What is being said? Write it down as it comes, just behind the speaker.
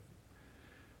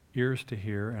ears to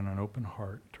hear, and an open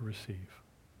heart to receive.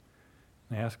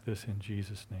 And I ask this in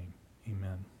Jesus' name.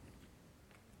 Amen.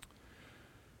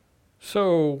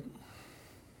 So,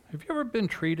 have you ever been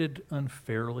treated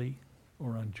unfairly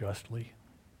or unjustly?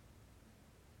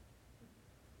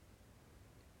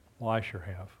 Well, I sure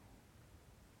have.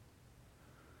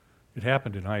 It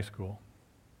happened in high school,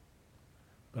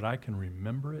 but I can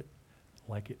remember it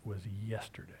like it was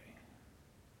yesterday.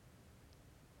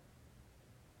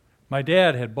 My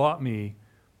dad had bought me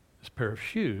this pair of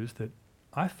shoes that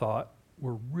I thought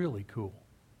were really cool,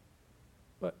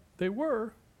 but they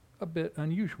were a bit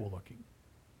unusual looking.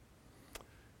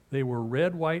 They were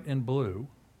red, white, and blue,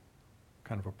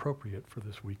 kind of appropriate for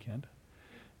this weekend,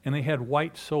 and they had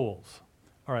white soles.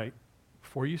 All right,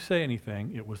 before you say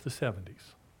anything, it was the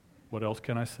 70s. What else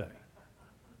can I say?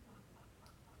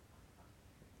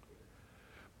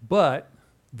 But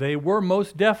they were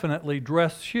most definitely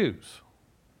dress shoes.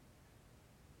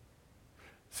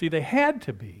 See, they had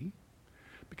to be,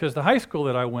 because the high school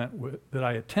that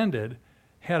I attended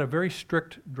had a very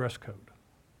strict dress code.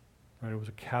 Right? It was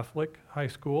a Catholic high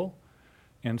school,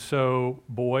 and so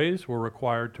boys were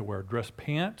required to wear dress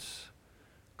pants,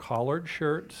 collared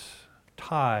shirts,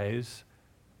 ties,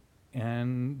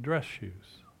 and dress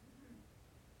shoes.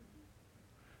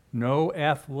 No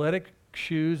athletic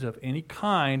shoes of any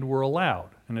kind were allowed.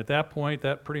 And at that point,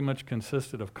 that pretty much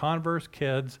consisted of Converse,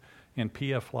 Keds, and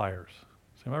PF Flyers.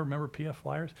 Does anybody remember PF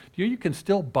Flyers? Do you can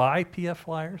still buy PF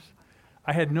Flyers?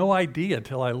 I had no idea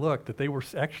until I looked that they were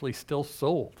actually still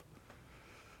sold.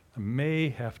 I may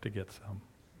have to get some.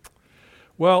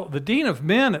 Well, the dean of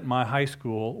men at my high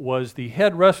school was the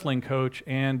head wrestling coach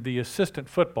and the assistant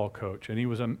football coach, and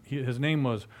his name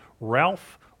was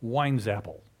Ralph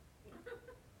Weinzappel.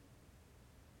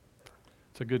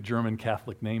 It's a good German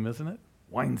Catholic name, isn't it?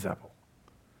 Weinzappel.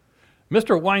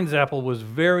 Mr. Weinzappel was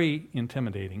very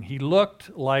intimidating. He looked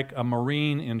like a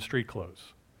Marine in street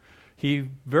clothes. He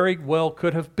very well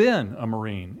could have been a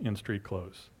Marine in street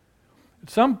clothes. At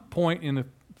some point in the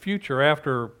future,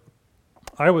 after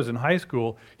I was in high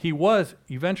school, he was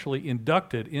eventually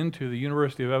inducted into the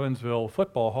University of Evansville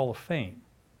Football Hall of Fame.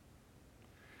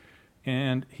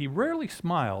 And he rarely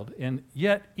smiled, and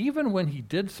yet even when he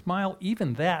did smile,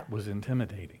 even that was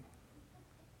intimidating.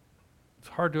 It's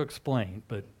hard to explain,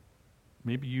 but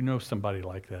maybe you know somebody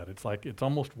like that. It's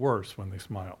almost worse when they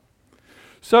smile.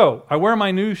 So I wear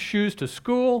my new shoes to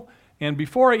school, and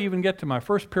before I even get to my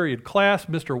first period class,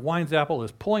 Mr. Weinzappel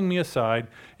is pulling me aside,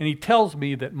 and he tells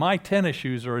me that my tennis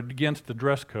shoes are against the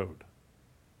dress code.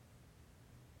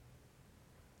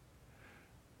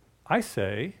 I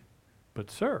say, but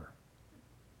sir,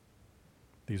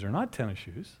 these are not tennis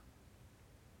shoes.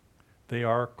 They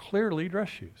are clearly dress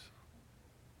shoes.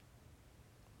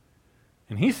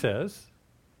 And he says,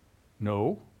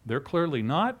 no, they're clearly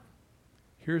not.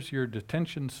 Here's your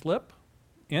detention slip.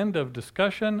 End of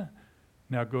discussion.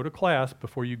 Now go to class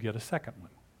before you get a second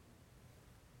one.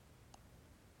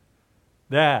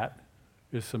 That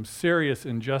is some serious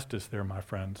injustice there, my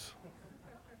friends.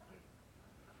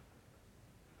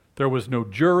 There was no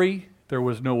jury. There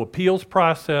was no appeals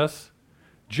process.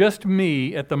 Just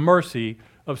me at the mercy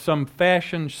of some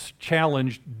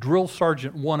fashion-challenged drill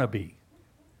sergeant wannabe.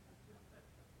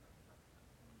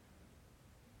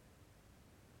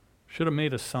 Should have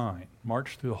made a sign,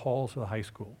 marched through the halls of the high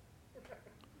school.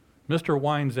 Mr.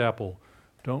 Weinzappel,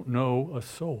 don't know a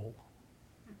soul.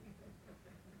 You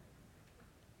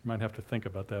might have to think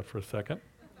about that for a second.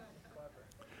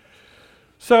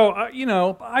 So,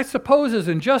 I suppose as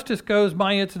injustice goes,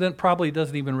 my incident probably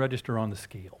doesn't even register on the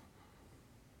scale.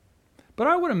 But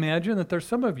I would imagine that there's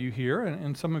some of you here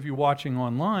and some of you watching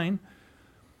online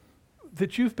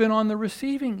that you've been on the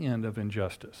receiving end of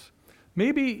injustice.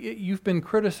 Maybe you've been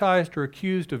criticized or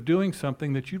accused of doing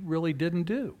something that you really didn't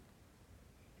do.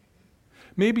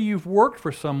 Maybe you've worked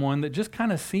for someone that just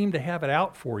kind of seemed to have it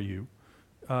out for you,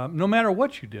 no matter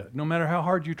what you did, no matter how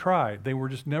hard you tried. They were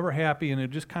just never happy, and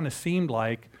it just kind of seemed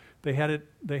like they had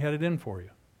it in for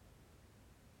you.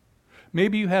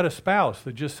 Maybe you had a spouse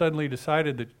that just suddenly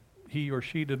decided that he or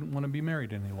she didn't want to be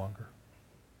married any longer.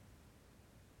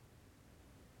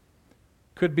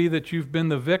 Could be that you've been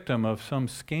the victim of some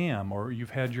scam, or you've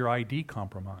had your ID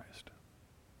compromised.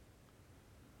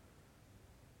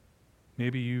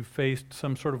 Maybe you faced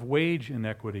some sort of wage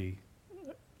inequity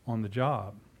on the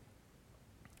job,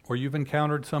 or you've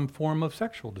encountered some form of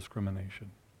sexual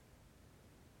discrimination.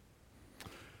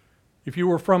 If you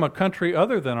were from a country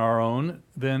other than our own,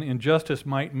 then injustice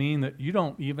might mean that you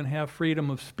don't even have freedom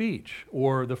of speech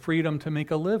or the freedom to make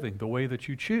a living the way that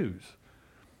you choose,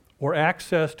 or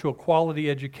access to a quality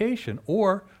education,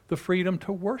 or the freedom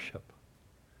to worship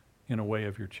in a way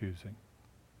of your choosing.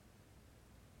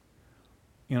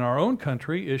 In our own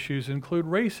country, issues include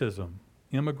racism,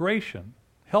 immigration,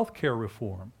 healthcare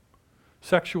reform,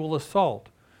 sexual assault,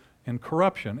 and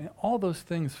corruption. And all those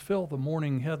things fill the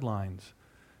morning headlines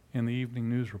and the evening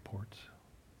news reports.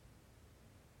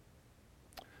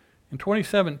 In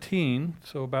 2017,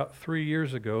 so about 3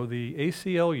 years ago, the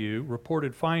ACLU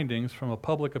reported findings from a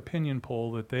public opinion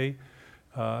poll that they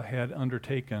had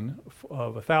undertaken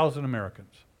of 1,000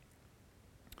 Americans.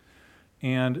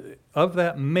 And of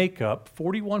that makeup,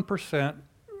 41%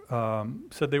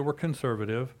 said they were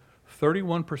conservative,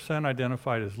 31%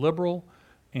 identified as liberal,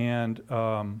 and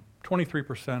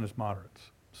 23% as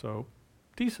moderates. So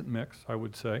decent mix, I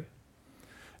would say.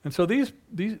 And so these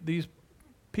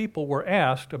people were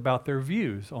asked about their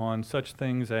views on such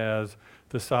things as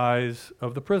the size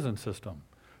of the prison system,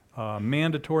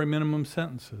 mandatory minimum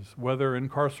sentences, whether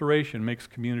incarceration makes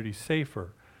communities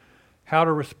safer, how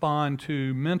to respond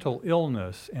to mental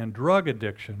illness and drug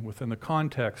addiction within the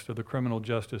context of the criminal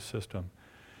justice system,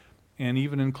 and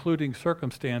even including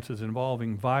circumstances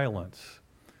involving violence,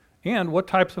 and what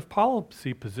types of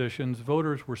policy positions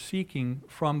voters were seeking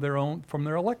from their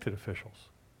elected officials.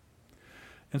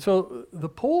 And so the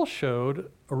poll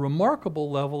showed a remarkable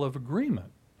level of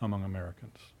agreement among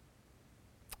Americans.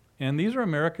 And these are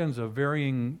Americans of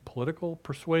varying political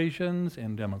persuasions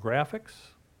and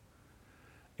demographics.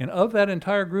 And of that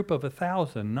entire group of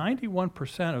 1,000,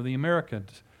 91% of the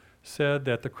Americans said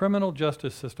that the criminal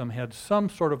justice system had some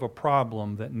sort of a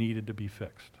problem that needed to be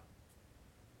fixed.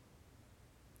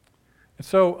 And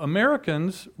so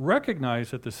Americans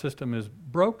recognize that the system is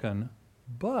broken,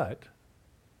 but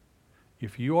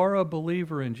if you are a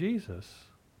believer in Jesus,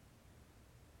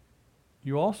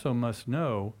 you also must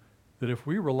know that if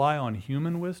we rely on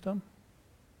human wisdom,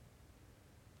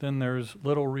 then there's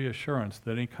little reassurance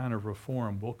that any kind of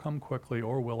reform will come quickly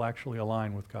or will actually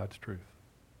align with God's truth.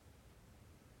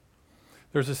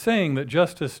 There's a saying that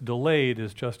justice delayed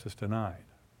is justice denied.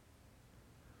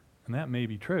 And that may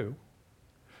be true,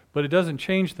 but it doesn't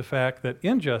change the fact that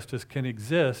injustice can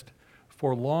exist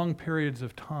for long periods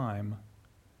of time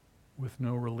with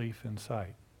no relief in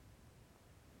sight.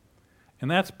 And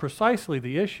that's precisely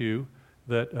the issue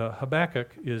that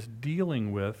Habakkuk is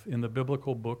dealing with in the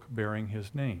biblical book bearing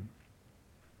his name.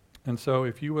 And so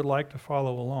if you would like to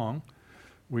follow along,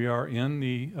 we are in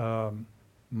the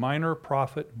minor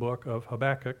prophet book of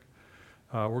Habakkuk.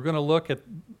 We're going to look at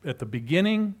the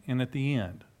beginning and at the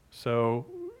end. So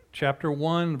chapter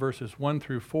 1, verses 1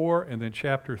 through 4, and then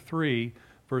chapter 3,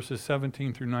 verses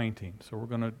 17 through 19. So we're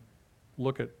going to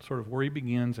look at sort of where he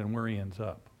begins and where he ends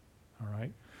up. All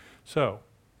right? So,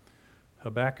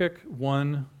 Habakkuk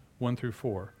 1, 1 through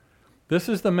 4. This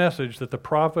is the message that the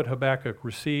prophet Habakkuk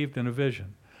received in a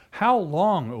vision. How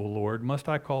long, O Lord, must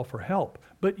I call for help,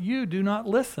 but you do not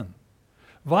listen?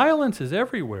 Violence is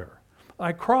everywhere.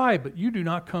 I cry, but you do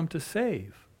not come to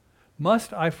save.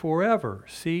 Must I forever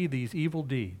see these evil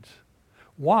deeds?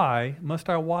 Why must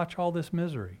I watch all this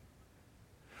misery?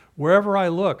 Wherever I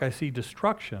look, I see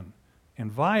destruction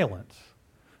and violence.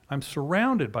 I'm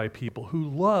surrounded by people who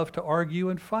love to argue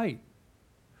and fight.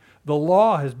 The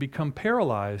law has become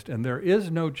paralyzed, and there is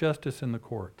no justice in the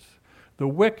courts. The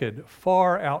wicked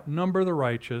far outnumber the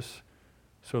righteous,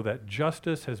 so that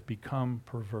justice has become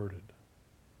perverted.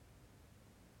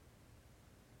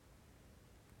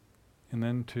 And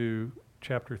then to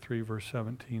chapter 3, verse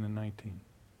 17 and 19.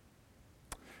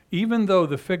 Even though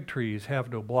the fig trees have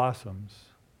no blossoms,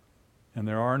 and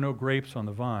there are no grapes on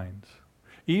the vines,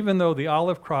 even though the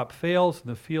olive crop fails and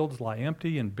the fields lie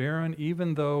empty and barren,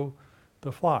 even though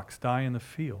the flocks die in the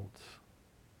fields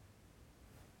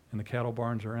and the cattle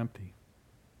barns are empty,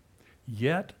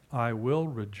 yet I will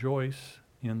rejoice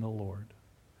in the Lord.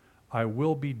 I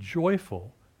will be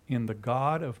joyful in the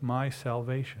God of my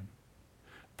salvation.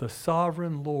 The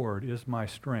sovereign Lord is my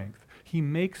strength. He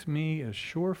makes me as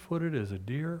sure-footed as a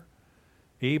deer,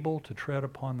 able to tread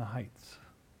upon the heights.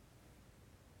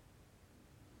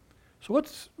 So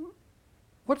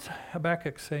what's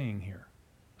Habakkuk saying here?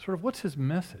 Sort of what's his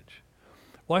message?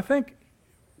 Well, I think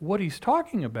what he's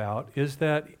talking about is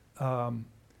that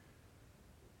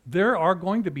there are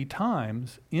going to be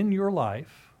times in your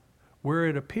life where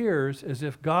it appears as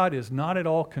if God is not at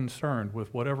all concerned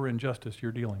with whatever injustice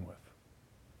you're dealing with.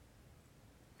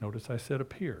 Notice I said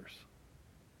appears.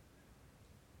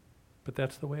 But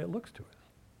that's the way it looks to us.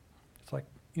 It's like,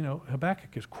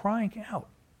 Habakkuk is crying out,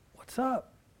 "What's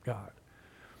up, God?"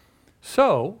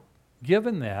 So,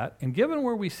 given that, and given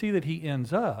where we see that he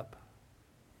ends up,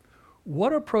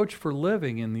 what approach for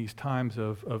living in these times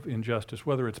of injustice,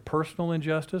 whether it's personal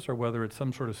injustice or whether it's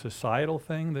some sort of societal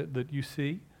thing that you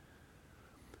see,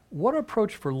 what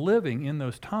approach for living in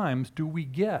those times do we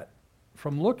get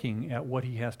from looking at what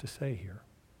he has to say here?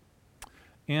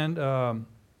 And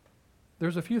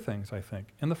there's a few things, I think.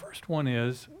 And the first one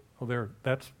is,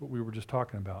 that's what we were just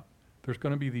talking about. There's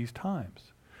going to be these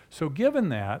times. So given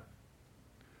that,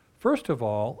 first of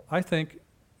all, I think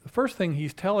the first thing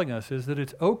he's telling us is that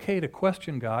it's okay to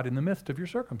question God in the midst of your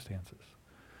circumstances.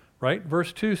 Right?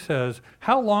 Verse 2 says,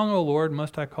 "How long, O Lord,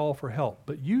 must I call for help?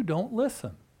 But you don't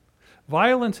listen.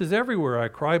 Violence is everywhere, I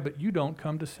cry, but you don't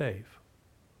come to save."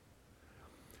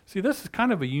 See, this is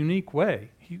kind of a unique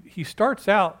way. He starts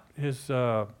out his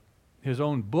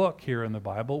own book here in the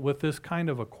Bible with this kind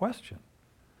of a question.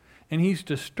 And he's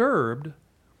disturbed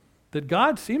that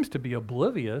God seems to be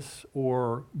oblivious,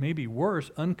 or maybe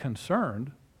worse,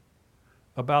 unconcerned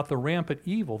about the rampant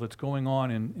evil that's going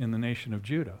on in the nation of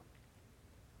Judah.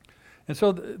 And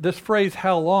so this phrase,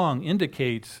 "how long,"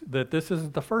 indicates that this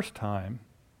isn't the first time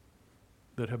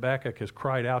that Habakkuk has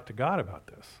cried out to God about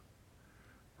this,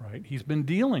 right? He's been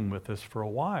dealing with this for a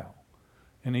while.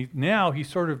 And now he's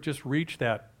sort of just reached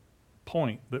that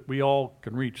point that we all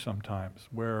can reach sometimes,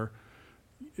 where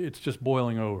it's just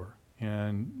boiling over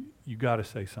and you got to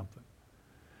say something.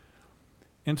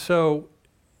 And so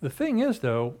the thing is,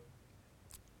 though,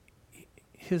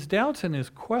 his doubts and his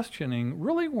questioning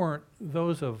really weren't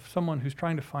those of someone who's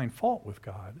trying to find fault with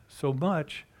God so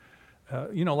much,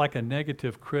 like a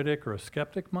negative critic or a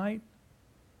skeptic might.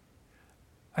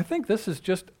 I think this is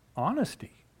just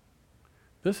honesty.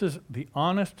 This is the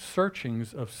honest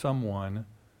searchings of someone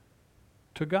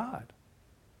to God,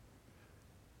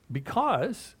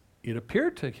 because it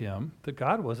appeared to him that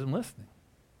God wasn't listening.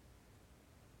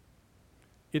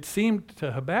 It seemed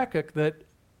to Habakkuk that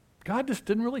God just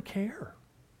didn't really care.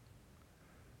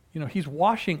 He's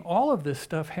watching all of this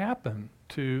stuff happen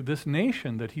to this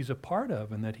nation that he's a part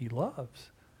of and that he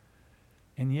loves.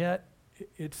 And yet,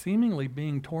 it's seemingly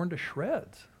being torn to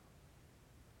shreds.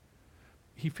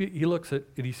 He looks at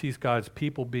it, he sees God's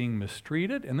people being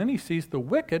mistreated, and then he sees the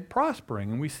wicked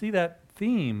prospering. And we see that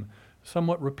theme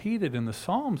somewhat repeated in the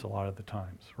Psalms a lot of the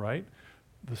times, right?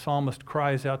 The psalmist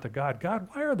cries out to God, "God,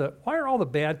 why are all the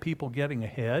bad people getting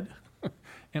ahead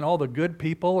and all the good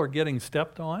people are getting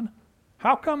stepped on?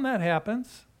 How come that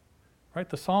happens?" Right?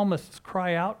 The psalmists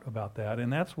cry out about that,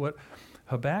 and that's what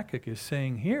Habakkuk is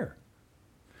saying here.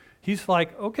 He's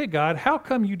like, "Okay, God, how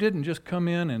come you didn't just come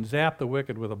in and zap the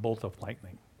wicked with a bolt of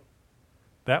lightning?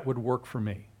 That would work for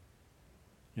me.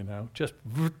 Just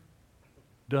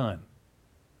done."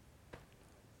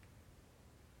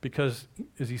 Because,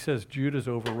 as he says, Judah's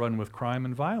overrun with crime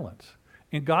and violence.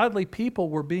 And godly people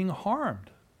were being harmed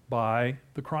by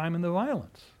the crime and the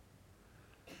violence.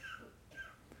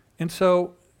 And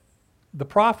so the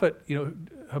prophet,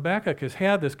 Habakkuk has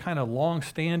had this kind of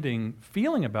long-standing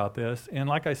feeling about this, and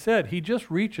like I said, he just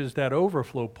reaches that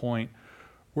overflow point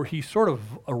where he sort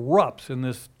of erupts in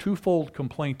this twofold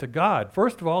complaint to God.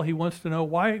 First of all, he wants to know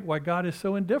why God is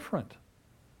so indifferent.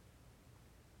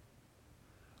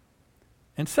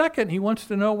 And second, he wants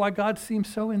to know why God seems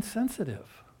so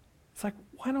insensitive. It's like,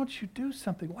 why don't you do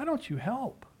something? Why don't you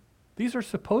help? These are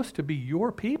supposed to be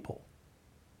your people.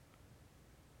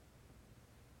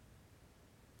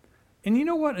 And you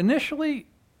know what? Initially,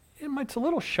 it's a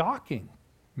little shocking,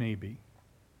 maybe,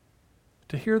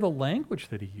 to hear the language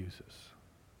that he uses.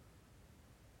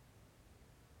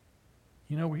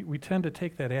 We tend to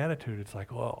take that attitude. It's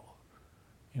like, well,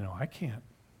 I can't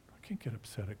get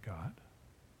upset at God.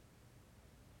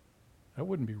 That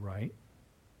wouldn't be right.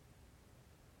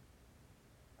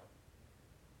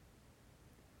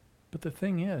 But the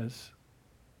thing is,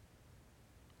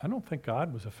 I don't think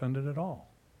God was offended at all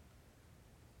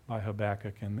by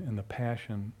Habakkuk and the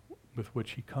passion with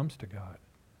which he comes to God.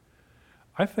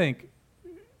 I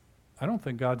don't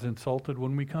think God's insulted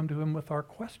when we come to him with our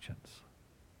questions.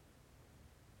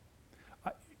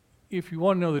 If you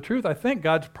want to know the truth, I think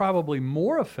God's probably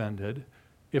more offended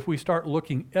if we start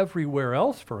looking everywhere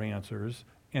else for answers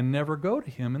and never go to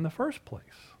him in the first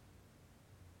place.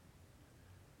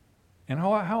 And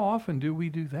how often do we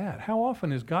do that? How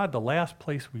often is God the last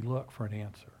place we look for an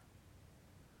answer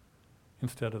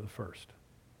instead of the first?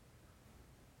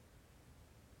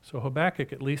 So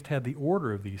Habakkuk at least had the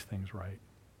order of these things right.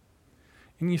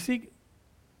 And you see,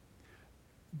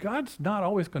 God's not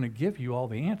always going to give you all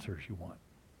the answers you want.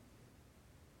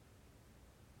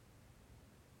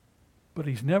 But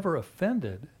he's never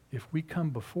offended if we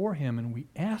come before him and we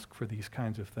ask for these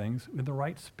kinds of things in the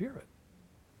right spirit.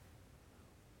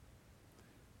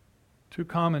 Two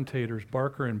commentators,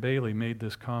 Barker and Bailey, made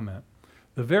this comment.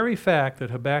 The very fact that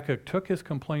Habakkuk took his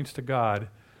complaints to God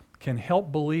can help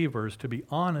believers to be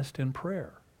honest in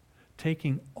prayer,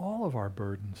 taking all of our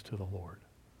burdens to the Lord.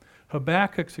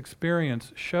 Habakkuk's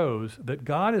experience shows that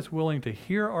God is willing to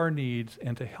hear our needs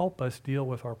and to help us deal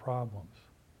with our problems.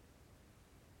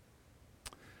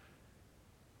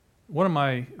 One of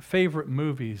my favorite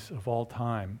movies of all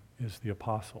time is The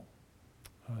Apostle,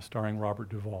 starring Robert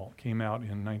Duvall. It came out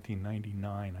in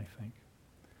 1999, I think.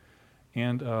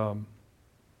 And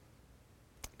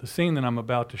the scene that I'm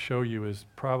about to show you is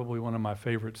probably one of my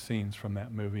favorite scenes from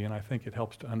that movie, and I think it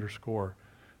helps to underscore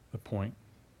the point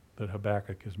that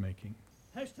Habakkuk is making.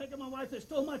 Has taken my wife that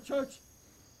stole my church.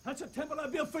 That's a temple I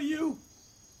built for you.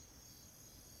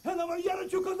 And I'm going to yell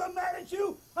at you because I'm mad at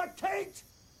you. I can't.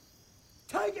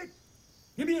 Take it.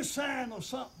 Give me a sign or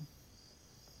something.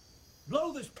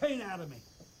 Blow this pain out of me.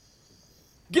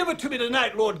 Give it to me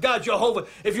tonight, Lord God Jehovah.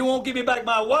 If you won't give me back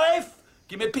my wife,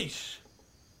 give me peace.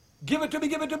 Give it to me,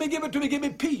 give it to me, give it to me, give me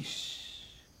peace.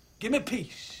 Give me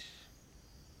peace.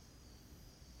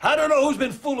 I don't know who's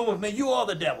been fooling with me, you or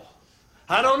the devil.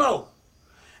 I don't know.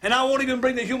 And I won't even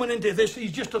bring the human into this.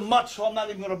 He's just a mutt, so I'm not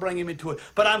even going to bring him into it.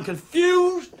 But I'm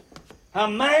confused.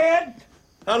 I'm mad.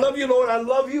 I love you, Lord. I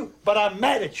love you. But I'm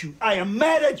mad at you. I am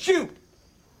mad at you.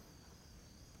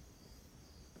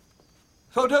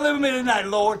 So deliver me tonight,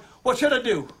 Lord. What should I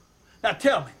do? Now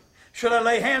tell me. Should I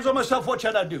lay hands on myself? What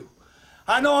should I do?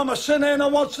 I know I'm a sinner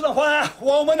and once in a while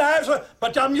womanizer,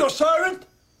 but I'm your servant.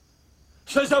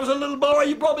 Since I was a little boy,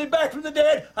 you brought me back from the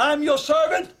dead. I'm your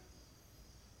servant.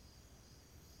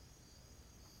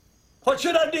 What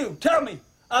should I do? Tell me.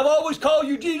 I've always called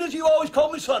you Jesus. You always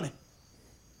called me Sonny.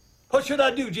 What should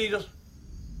I do, Jesus?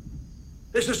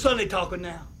 This is Sonny talking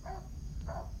now.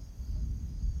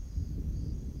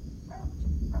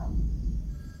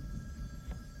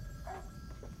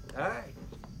 All right.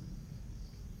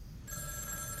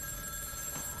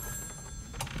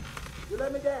 You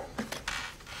let me down.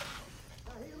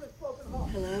 Now heal this broken heart.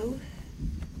 Hello?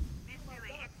 Miss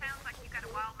Julie, it sounds like you got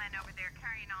a wild man over there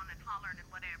carrying on and hollering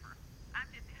and whatever. I'm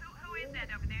just, who is that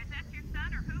over there? Is that your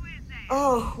son or who is that?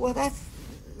 Oh, well,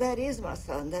 that is my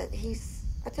son.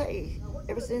 I tell you,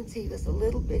 ever since he was a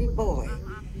little bitty boy,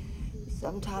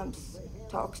 sometimes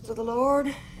talks to the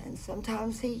Lord, and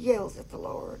sometimes he yells at the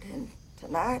Lord. And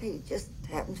tonight he just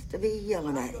happens to be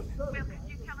yelling at him. Well, could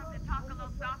you tell him to talk a little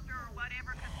softer or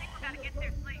whatever? Because people got to get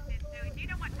their sleep, Miss Julie. Do you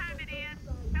know what time it is?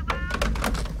 Hello?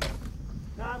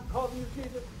 Now I'm calling you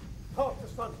Jesus. Talk to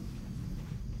Sonny.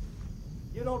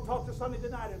 You don't talk to Sonny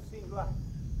tonight, it seems like.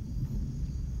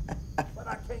 But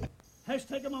I can't. Has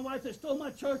taken my wife that stole my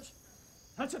church.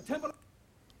 That's a temple.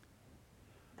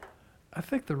 I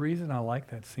think the reason I like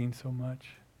that scene so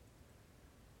much,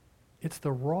 it's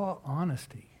the raw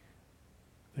honesty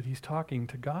that he's talking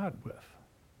to God with.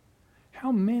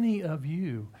 How many of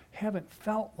you haven't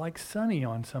felt like Sonny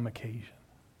on some occasion?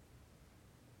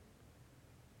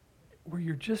 Where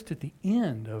you're just at the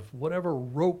end of whatever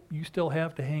rope you still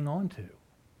have to hang on to.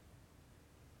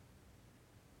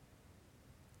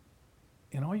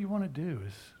 And all you want to do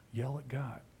is yell at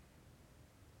God.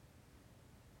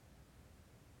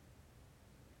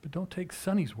 But don't take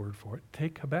Sonny's word for it.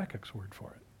 Take Habakkuk's word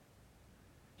for it.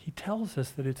 He tells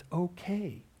us that it's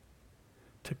okay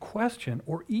to question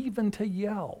or even to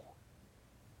yell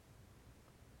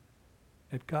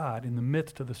at God in the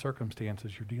midst of the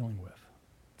circumstances you're dealing with.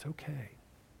 It's okay.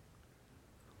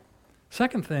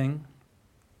 Second thing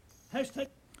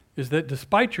is that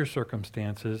despite your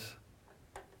circumstances,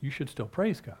 you should still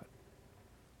praise God.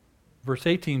 Verse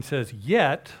 18 says,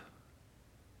 yet,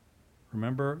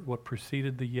 remember what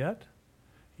preceded the yet?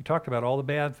 He talked about all the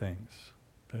bad things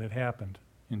that had happened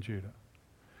in Judah.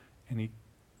 And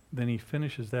then he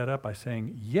finishes that up by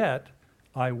saying, yet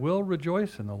I will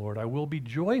rejoice in the Lord. I will be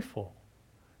joyful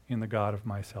in the God of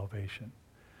my salvation.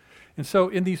 And so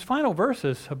in these final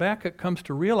verses, Habakkuk comes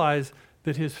to realize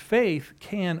that his faith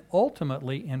can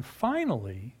ultimately and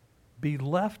finally be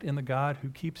left in the God who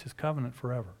keeps his covenant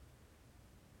forever.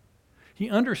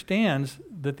 He understands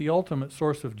that the ultimate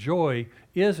source of joy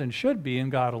is and should be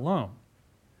in God alone,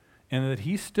 and that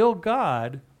he's still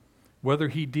God whether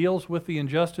he deals with the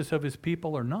injustice of his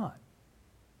people or not.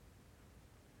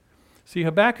 See,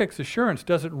 Habakkuk's assurance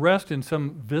doesn't rest in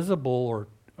some visible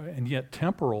and yet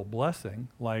temporal blessing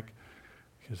like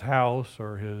his house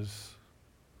or his,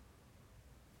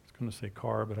 I was going to say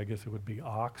car, but I guess it would be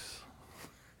ox,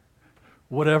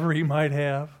 whatever he might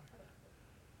have.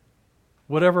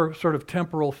 Whatever sort of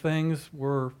temporal things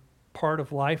were part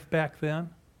of life back then.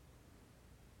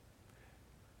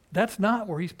 That's not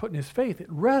where he's putting his faith. It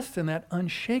rests in that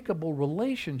unshakable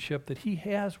relationship that he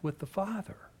has with the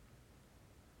Father.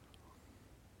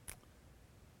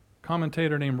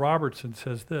 commentator named Robertson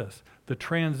says this: the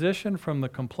transition from the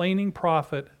complaining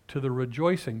prophet to the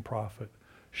rejoicing prophet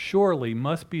surely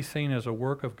must be seen as a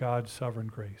work of God's sovereign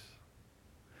grace.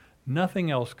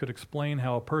 Nothing else could explain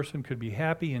how a person could be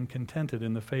happy and contented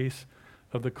in the face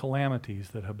of the calamities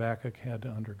that Habakkuk had to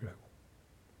undergo.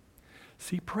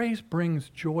 See, praise brings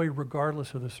joy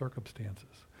regardless of the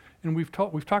circumstances. And we've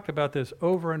talked about this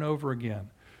over and over again.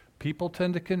 People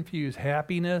tend to confuse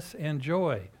happiness and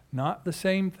joy. Not the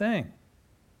same thing.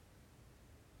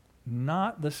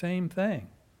 Not the same thing.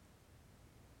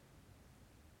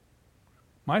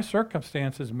 My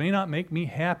circumstances may not make me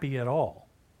happy at all,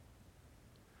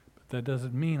 but that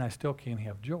doesn't mean I still can't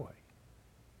have joy.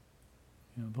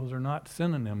 You know, those are not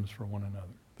synonyms for one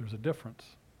another. There's a difference.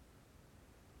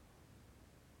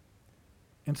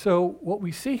 And so what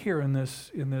we see here in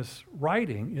this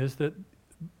writing is that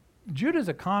Judah's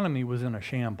economy was in a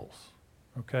shambles,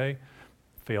 okay?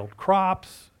 Failed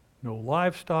crops, no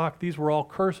livestock. These were all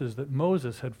curses that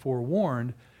Moses had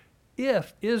forewarned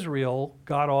if Israel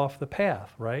got off the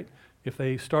path, right? If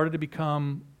they started to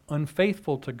become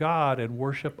unfaithful to God and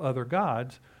worship other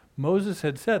gods, Moses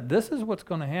had said, this is what's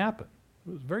going to happen.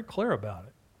 He was very clear about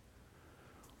it.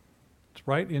 It's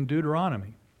right in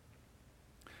Deuteronomy.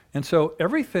 And so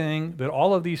everything that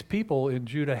all of these people in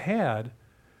Judah had,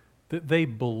 that they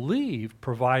believed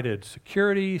provided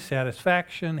security,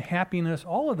 satisfaction, happiness,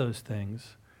 all of those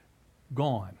things,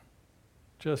 gone.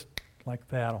 Just like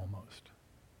that almost.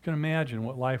 You can imagine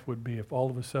what life would be if all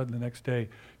of a sudden the next day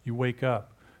you wake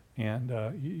up and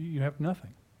you have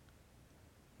nothing.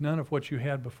 None of what you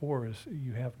had before is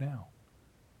you have now.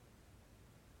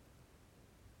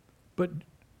 But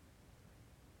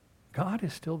God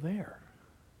is still there.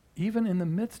 Even in the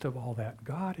midst of all that,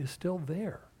 God is still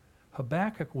there.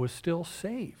 Habakkuk was still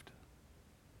saved.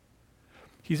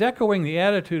 He's echoing the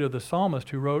attitude of the psalmist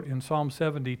who wrote in Psalm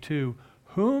 72,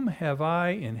 "Whom have I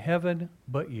in heaven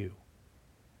but you?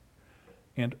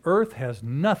 And earth has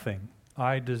nothing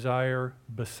I desire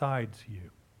besides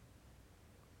you."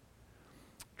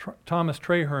 Thomas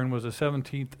Traherne was a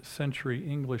 17th century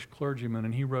English clergyman,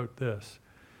 and he wrote this: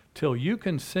 "Till you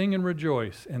can sing and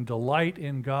rejoice and delight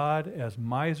in God as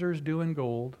misers do in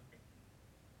gold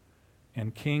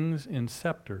and kings in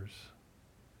scepters,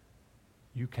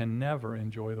 you can never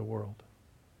enjoy the world."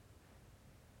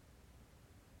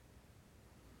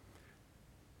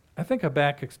 I think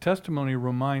Habakkuk's testimony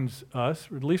reminds us,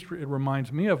 or at least it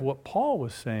reminds me of what Paul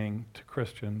was saying to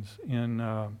Christians in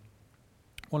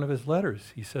one of his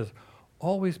letters. He says,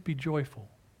 "Always be joyful.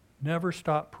 Never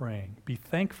stop praying. Be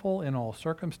thankful in all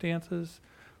circumstances,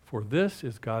 for this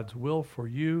is God's will for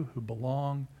you who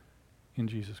belong in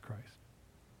Jesus Christ."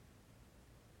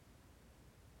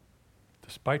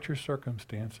 Despite your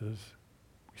circumstances,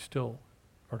 we still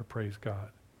are to praise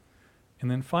God. And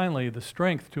then finally, the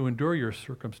strength to endure your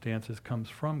circumstances comes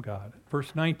from God.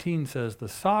 Verse 19 says, "The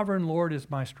sovereign Lord is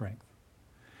my strength.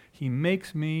 He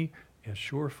makes me as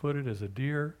sure-footed as a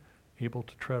deer, able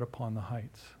to tread upon the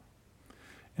heights."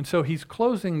 And so he's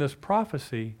closing this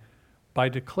prophecy by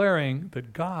declaring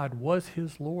that God was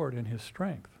his Lord and his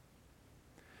strength.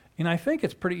 And I think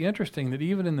it's pretty interesting that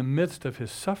even in the midst of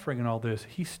his suffering and all this,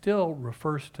 he still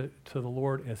refers to the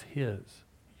Lord as his,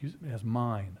 as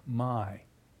mine, my,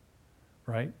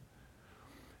 right?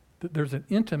 There's an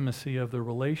intimacy of the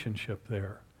relationship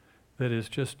there that is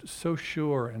just so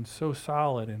sure and so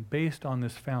solid and based on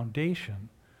this foundation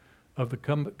of the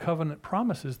covenant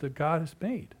promises that God has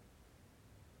made.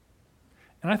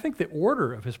 And I think the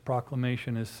order of his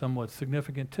proclamation is somewhat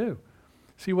significant too.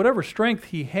 See, whatever strength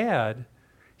he had,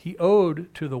 he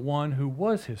owed to the one who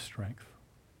was his strength.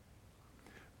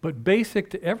 But basic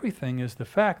to everything is the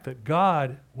fact that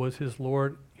God was his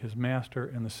Lord, his master,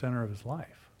 and the center of his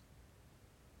life.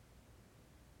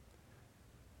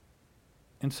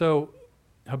 And so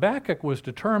Habakkuk was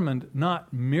determined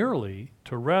not merely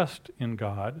to rest in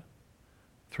God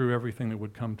through everything that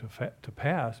would come to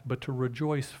pass, but to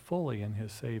rejoice fully in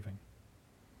his saving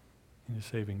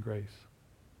grace.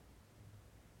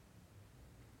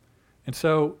 And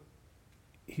so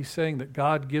he's saying that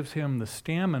God gives him the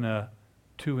stamina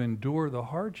to endure the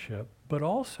hardship, but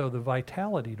also the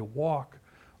vitality to walk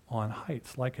on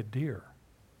heights like a deer.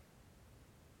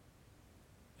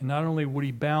 And not only would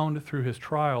he bound through his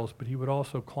trials, but he would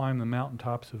also climb the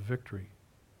mountaintops of victory.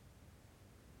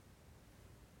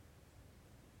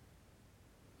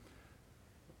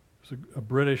 There's a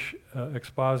British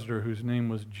expositor whose name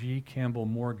was G. Campbell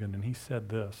Morgan, and he said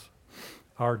this: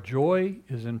 "Our joy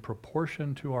is in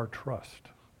proportion to our trust.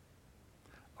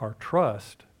 Our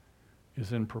trust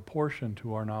is in proportion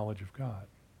to our knowledge of God."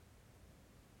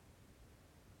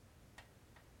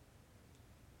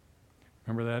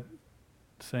 Remember that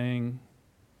saying,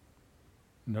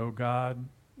 no God,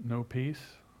 no peace?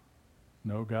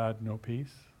 No God, no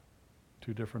peace?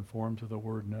 Two different forms of the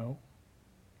word no.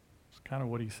 It's kind of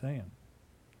what he's saying.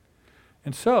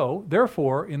 And so,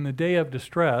 therefore, in the day of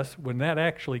distress, when that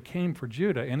actually came for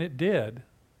Judah, and it did,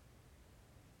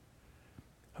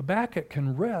 Habakkuk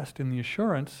can rest in the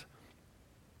assurance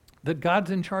that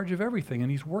God's in charge of everything and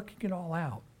he's working it all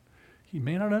out. He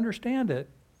may not understand it,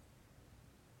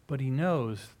 but he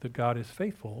knows that God is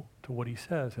faithful to what he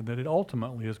says and that it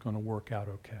ultimately is going to work out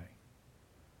okay.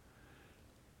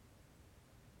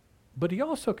 But he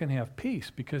also can have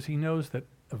peace because he knows that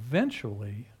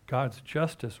eventually God's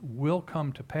justice will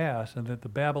come to pass and that the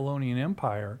Babylonian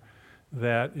Empire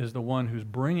that is the one who's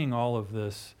bringing all of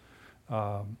this,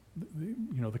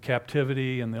 the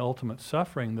captivity and the ultimate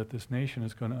suffering that this nation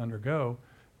is going to undergo,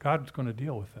 God's going to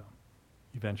deal with them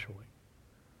eventually.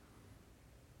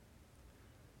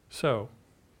 So,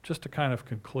 just to kind of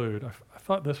conclude, I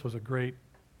thought this was a great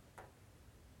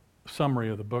summary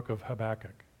of the book of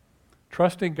Habakkuk.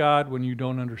 Trusting God when you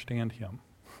don't understand him.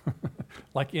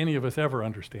 Like any of us ever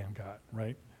understand God,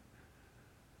 right?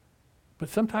 But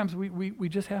sometimes we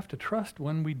just have to trust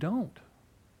when we don't.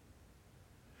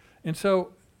 And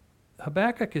so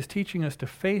Habakkuk is teaching us to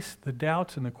face the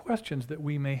doubts and the questions that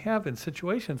we may have in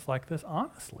situations like this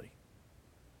honestly.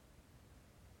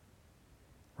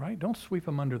 Right? Don't sweep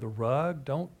them under the rug.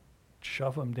 Don't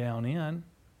shove them down in.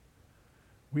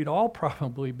 We'd all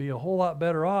probably be a whole lot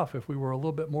better off if we were a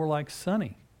little bit more like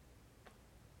Sonny.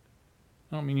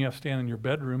 I don't mean you have to stand in your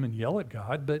bedroom and yell at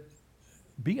God, but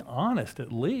be honest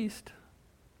at least.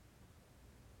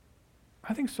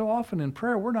 I think so often in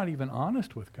prayer we're not even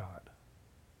honest with God.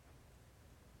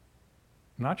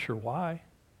 I'm not sure why.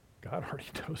 God already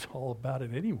knows all about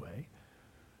it anyway.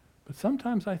 But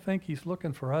sometimes I think he's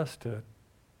looking for us to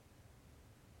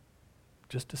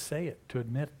just to say it, to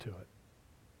admit to it.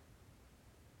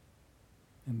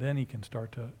 And then he can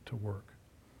start to work.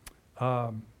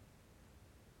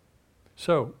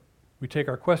 So we take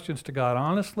our questions to God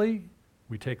honestly.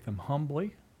 We take them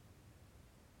humbly.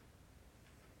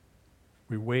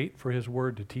 We wait for his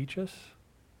word to teach us.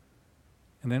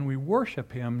 And then we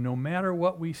worship him no matter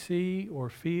what we see or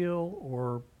feel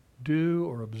or do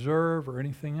or observe or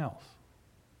anything else.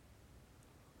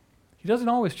 He doesn't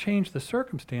always change the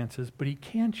circumstances, but he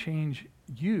can change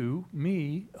you,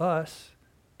 me, us,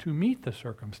 to meet the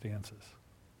circumstances.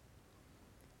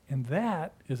 And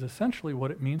that is essentially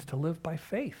what it means to live by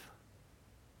faith.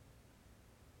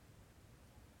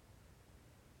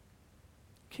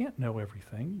 You can't know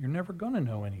everything. You're never going to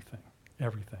know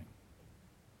everything.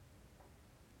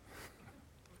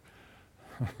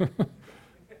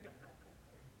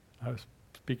 I was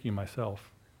speaking myself,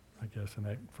 I guess, in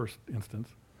that first instance.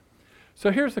 So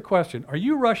here's the question. Are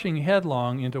you rushing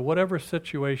headlong into whatever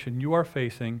situation you are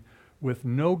facing with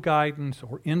no guidance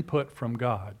or input from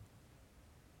God?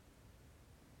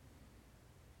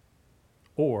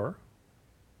 Or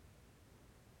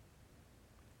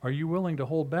are you willing to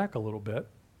hold back a little bit,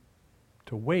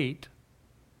 to wait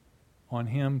on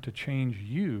him to change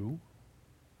you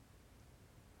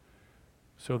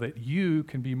so that you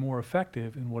can be more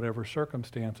effective in whatever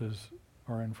circumstances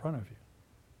are in front of you?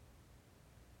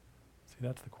 See,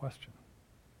 that's the question.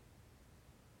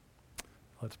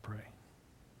 Let's pray.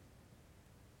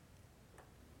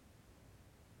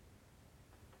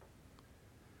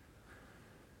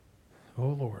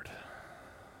 Oh Lord,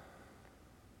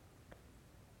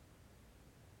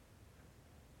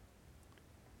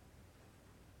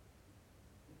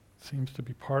 it seems to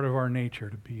be part of our nature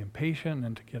to be impatient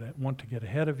and want to get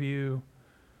ahead of you,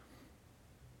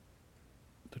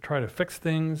 to try to fix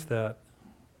things that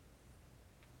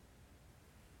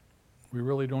we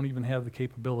really don't even have the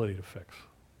capability to fix,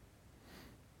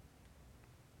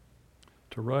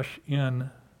 to rush in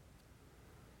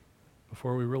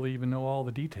before we really even know all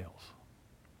the details.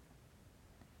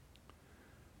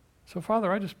 So,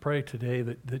 Father, I just pray today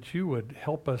that you would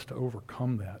help us to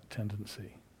overcome that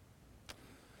tendency,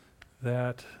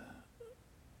 that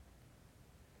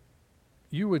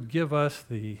you would give us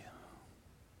the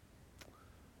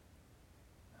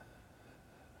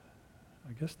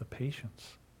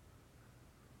patience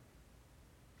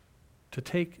to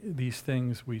take these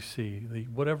things we see,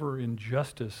 whatever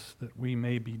injustice that we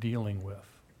may be dealing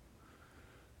with,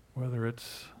 whether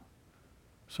it's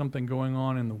something going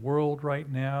on in the world right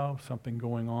now, something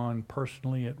going on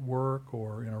personally at work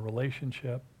or in a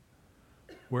relationship,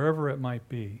 wherever it might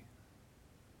be.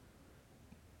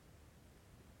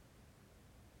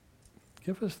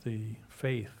 Give us the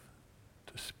faith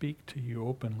to speak to you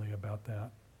openly about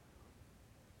that.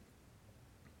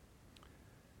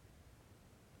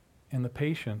 and the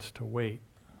patience to wait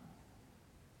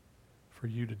for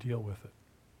you to deal with it.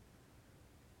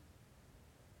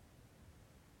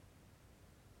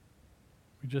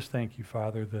 We just thank you,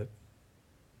 Father, that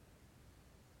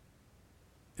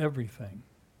everything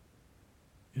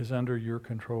is under your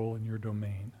control and your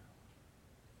domain.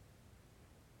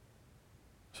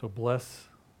 So bless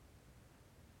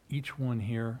each one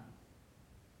here.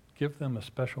 Give them a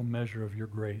special measure of your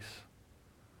grace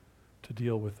to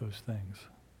deal with those things.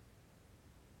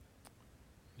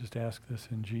 Just ask this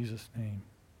in Jesus' name.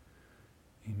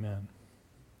 Amen.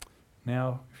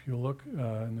 Now, if you look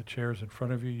in the chairs in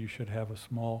front of you, you should have a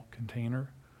small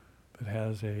container that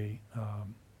has a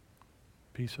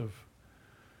piece of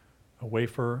a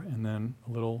wafer and then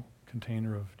a little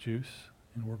container of juice,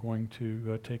 and we're going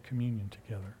to take communion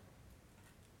together.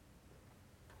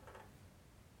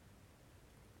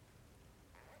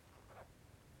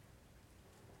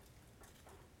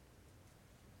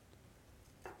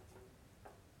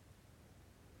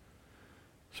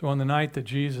 So on the night that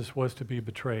Jesus was to be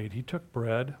betrayed, he took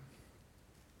bread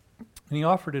and he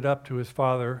offered it up to his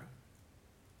Father,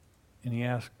 and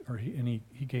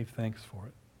he gave thanks for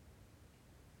it.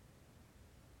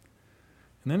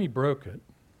 And then he broke it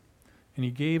and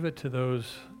he gave it to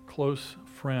those close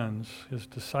friends, his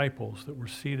disciples that were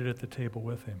seated at the table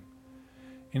with him.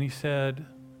 And he said,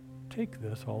 "Take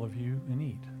this, all of you, and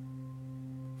eat,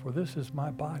 for this is my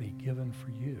body given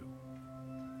for you."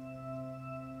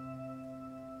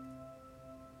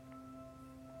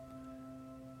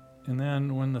 And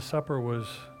then when the supper was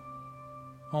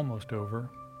almost over,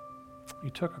 he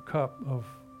took a cup of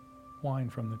wine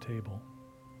from the table.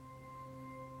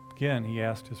 Again, he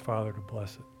asked his Father to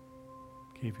bless it,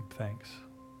 gave him thanks.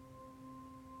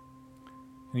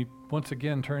 And he once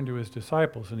again turned to his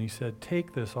disciples and he said,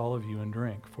 "Take this, all of you, and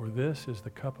drink, for this is the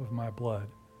cup of my blood,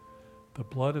 the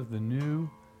blood of the new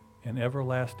and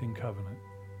everlasting covenant,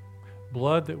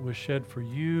 blood that was shed for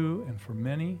you and for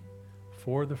many,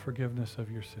 for the forgiveness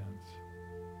of your sins.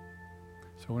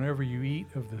 So whenever you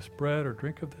eat of this bread or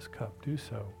drink of this cup, do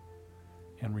so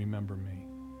and remember me."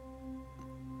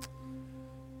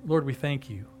 Lord, we thank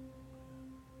you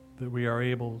that we are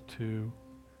able to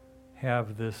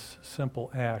have this simple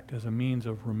act as a means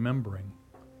of remembering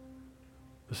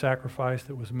the sacrifice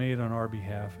that was made on our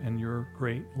behalf and your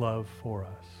great love for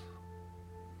us.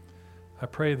 I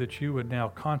pray that you would now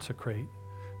consecrate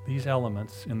these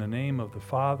elements in the name of the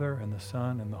Father and the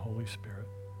Son and the Holy Spirit,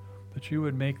 that you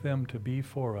would make them to be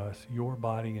for us your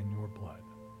body and your blood.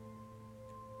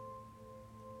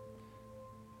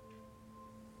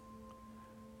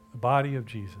 The body of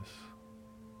Jesus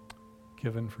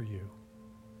given for you.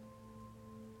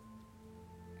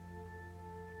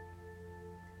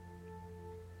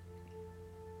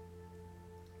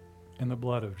 And the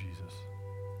blood of Jesus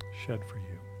shed for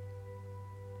you.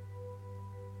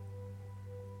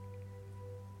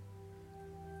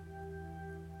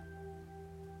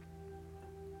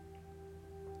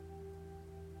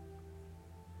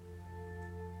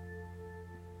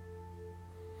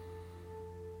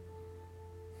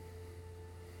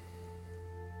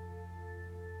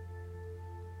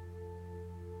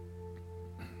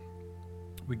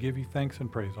 We give you thanks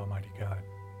and praise, Almighty God.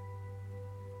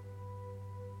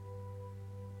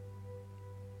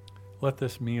 Let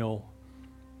this meal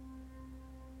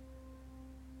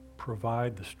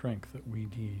provide the strength that we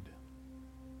need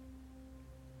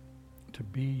to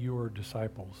be your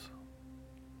disciples,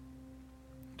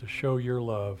 to show your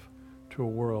love to a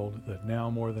world that now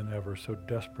more than ever so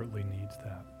desperately needs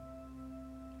that.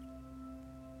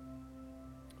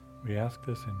 We ask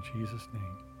this in Jesus'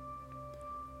 name.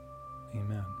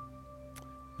 Amen.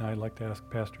 Now I'd like to ask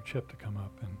Pastor Chip to come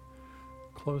up and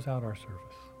close out our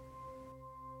service.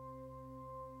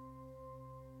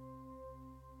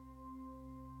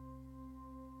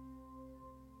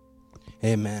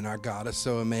 Amen. Our God is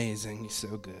so amazing. He's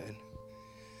so good.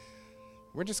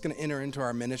 We're just going to enter into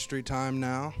our ministry time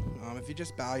now. If you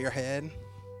just bow your head,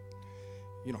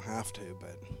 you don't have to,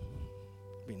 but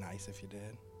it'd be nice if you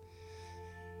did.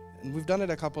 And we've done it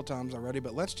a couple times already,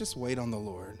 but let's just wait on the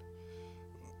Lord.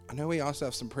 I know we also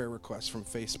have some prayer requests from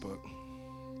Facebook.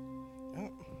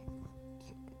 Oh,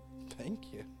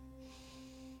 thank you.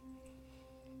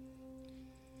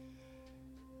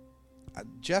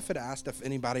 Jeff had asked if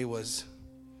anybody was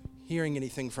hearing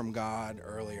anything from God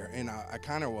earlier, and I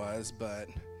kind of was, but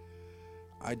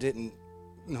I didn't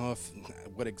know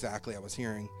what exactly I was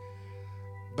hearing.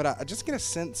 But I just get a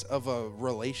sense of a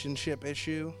relationship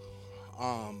issue,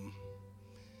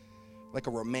 like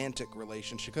a romantic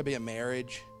relationship. Could be a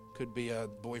marriage, could be a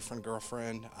boyfriend,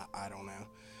 girlfriend, I don't know.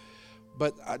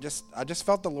 But I just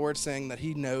felt the Lord saying that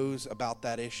he knows about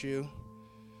that issue.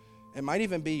 It might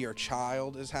even be your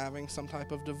child is having some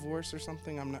type of divorce or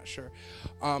something. I'm not sure.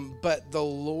 But the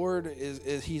Lord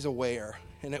is he's aware.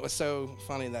 And it was so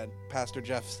funny that Pastor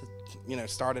Jeff,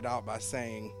 started out by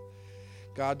saying,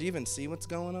 God, do you even see what's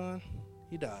going on?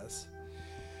 He does.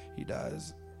 He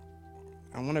does.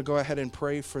 I want to go ahead and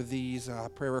pray for these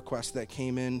prayer requests that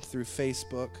came in through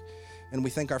Facebook. And we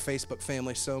thank our Facebook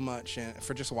family so much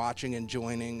for just watching and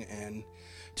joining and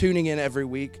tuning in every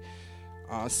week.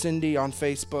 Cindy on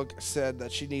Facebook said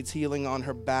that she needs healing on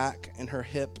her back and her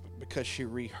hip because she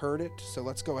re-hurt it. So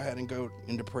let's go ahead and go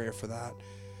into prayer for that.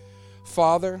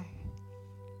 Father,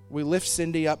 we lift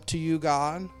Cindy up to you,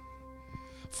 God.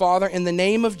 Father, in the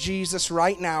name of Jesus,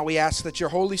 right now, we ask that your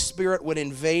Holy Spirit would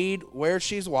invade where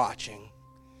she's watching.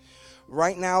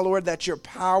 Right now, Lord, that your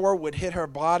power would hit her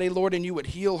body, Lord, and you would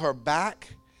heal her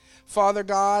back, Father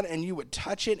God, and you would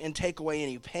touch it and take away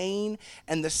any pain.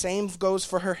 And the same goes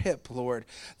for her hip, Lord,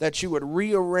 that you would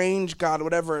rearrange, God,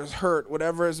 whatever is hurt,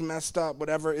 whatever is messed up,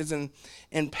 whatever is in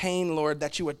pain, Lord,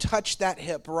 that you would touch that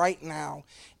hip right now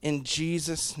in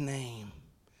Jesus' name.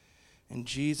 In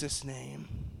Jesus' name.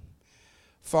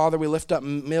 Father, we lift up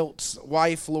Milt's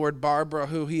wife, Lord, Barbara,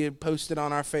 who he had posted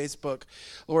on our Facebook,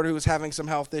 Lord, who was having some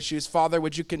health issues. Father,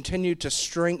 would you continue to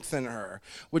strengthen her?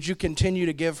 Would you continue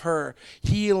to give her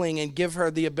healing and give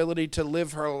her the ability to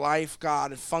live her life,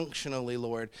 God, functionally,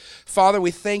 Lord? Father,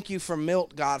 we thank you for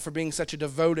Milt, God, for being such a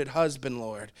devoted husband,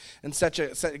 Lord, and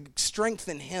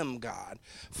strengthen him, God.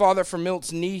 Father, for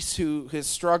Milt's niece who is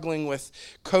struggling with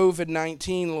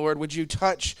COVID-19, Lord, would you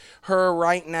touch her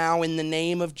right now in the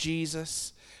name of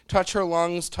Jesus? Touch her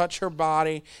lungs, touch her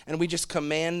body, and we just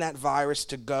command that virus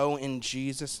to go in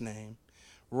Jesus' name,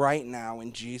 right now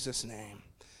in Jesus' name.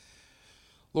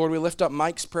 Lord, we lift up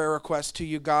Mike's prayer request to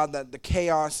you, God, that the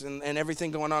chaos and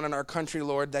everything going on in our country,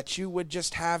 Lord, that you would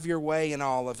just have your way in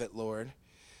all of it, Lord.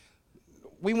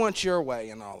 We want your way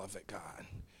in all of it, God.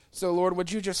 So, Lord,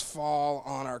 would you just fall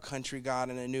on our country, God,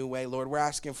 in a new way, Lord? We're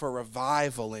asking for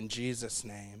revival in Jesus'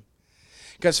 name.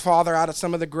 Because, Father, out of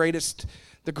some of the greatest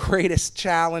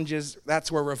challenges,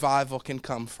 that's where revival can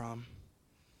come from.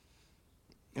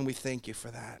 And we thank you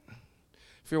for that.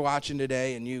 If you're watching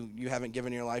today and you haven't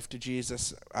given your life to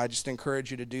Jesus, I just encourage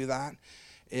you to do that.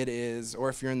 Or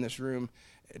if you're in this room,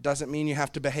 it doesn't mean you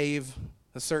have to behave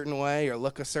a certain way or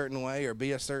look a certain way or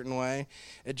be a certain way.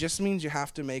 It just means you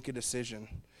have to make a decision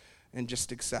and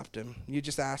just accept him. You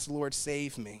just ask the Lord,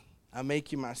 save me. I'll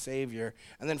make you my Savior.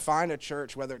 And then find a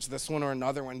church, whether it's this one or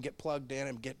another one, get plugged in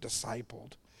and get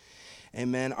discipled.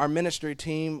 Amen. Our ministry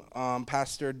team,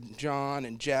 Pastor John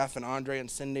and Jeff and Andre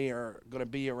and Cindy are going to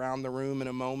be around the room in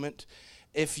a moment.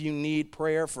 If you need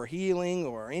prayer for healing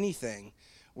or anything,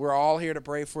 we're all here to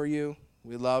pray for you.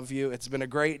 We love you. It's been a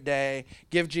great day.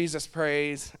 Give Jesus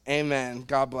praise. Amen.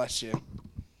 God bless you.